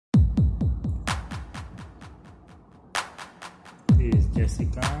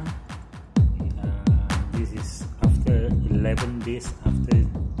Jessica. This is after 11 days after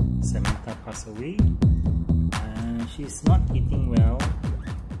Samantha passed away. She's not eating well.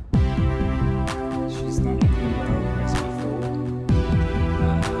 She's not eating well as before.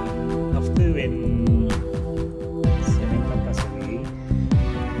 After when Samantha passed away,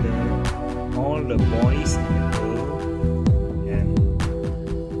 all the boys and the girl and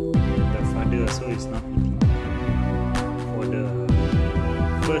the father also is not eating. For the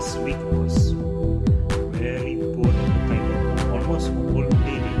first week was very poor appetite. Almost whole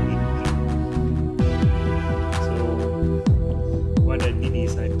day they didn't eat. So what I did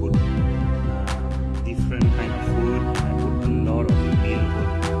is I put different kind of food. I put a lot of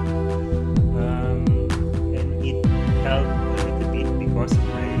mealworm, and it helped a little bit because I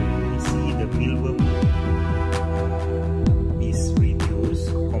see the mealworm is reduced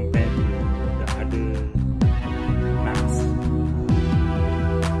compared to the other nuts.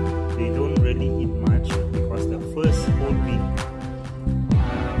 They don't really eat much because the first whole week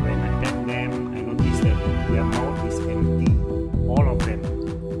when I fed them, I noticed that their mouth is empty, all of them,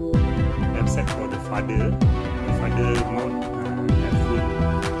 except for the father. The father mouth have food,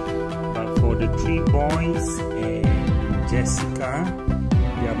 but for the 3 boys and Jessica,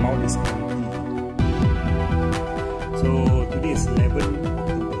 their mouth is empty. So today is 11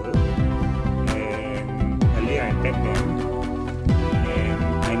 October, and earlier I fed them, and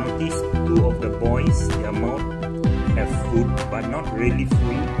I noticed 2 of the boys, their mouth have food, but not really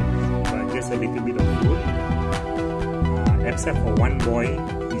full, but just a little bit of food. Except for 1 boy,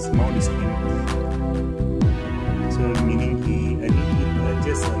 his mouth is empty. So meaning he only eat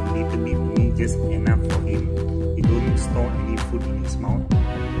just a little bit, only just enough for him. He don't store any food in his mouth.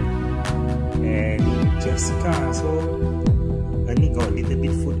 And Jessica also only got a little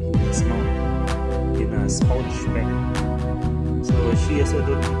bit food in his mouth, in a pouch bag. So she also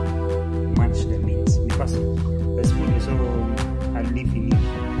don't eat much, that means, because her food also hardly finished.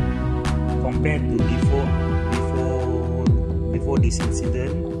 Compared to before this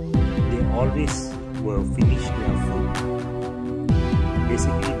incident, they always will finish their food.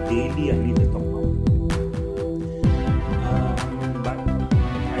 Basically daily I need to top up. But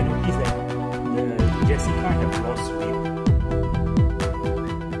I noticed that Jessica have lost weight.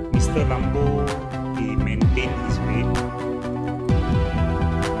 Mr. Lambo, he maintained his weight.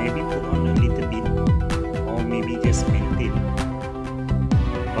 Maybe put on a little bit, or maybe just maintain.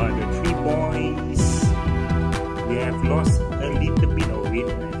 But the 3 boys, they have lost a little bit of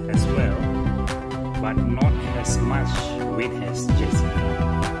weight as well, but not as much weight as Jessica.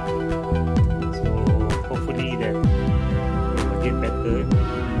 So hopefully that they will get better in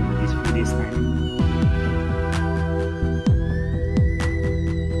this few days time.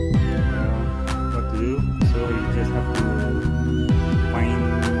 What to do? So you just have to find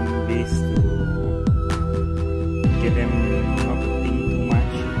ways to get them not to think too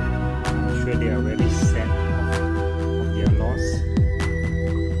much. I'm sure they are very sad of their loss.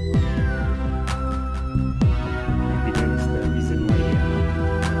 Maybe that is the reason why they are not.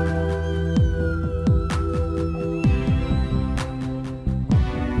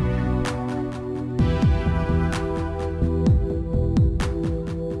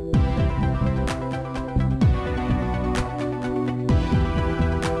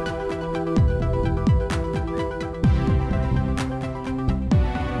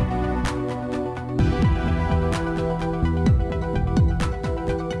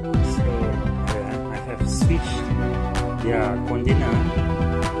 Switched their container.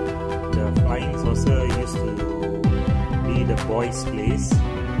 The flying saucer used to be the boys' place.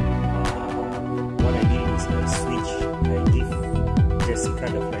 What I did is I switch. I give Jessica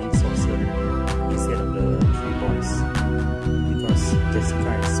the flying saucer instead of the 3 boys, because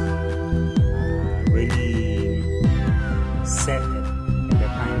Jessica is really sad at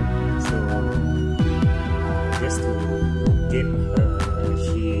that time. So just to get her,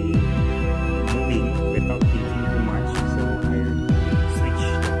 she moving without thinking too much, so I switch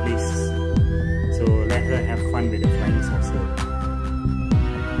the place. So let her have fun with the flying saucer.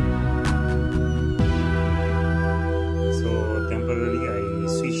 So temporarily I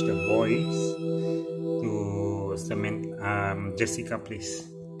switched the boys to Jessica place.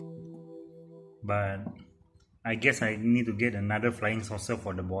 But I guess I need to get another flying saucer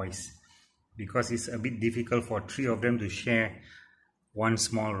for the boys, because it's a bit difficult for 3 of them to share one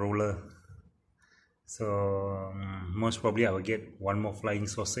small roller. So most probably I will get one more flying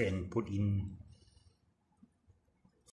saucer and put in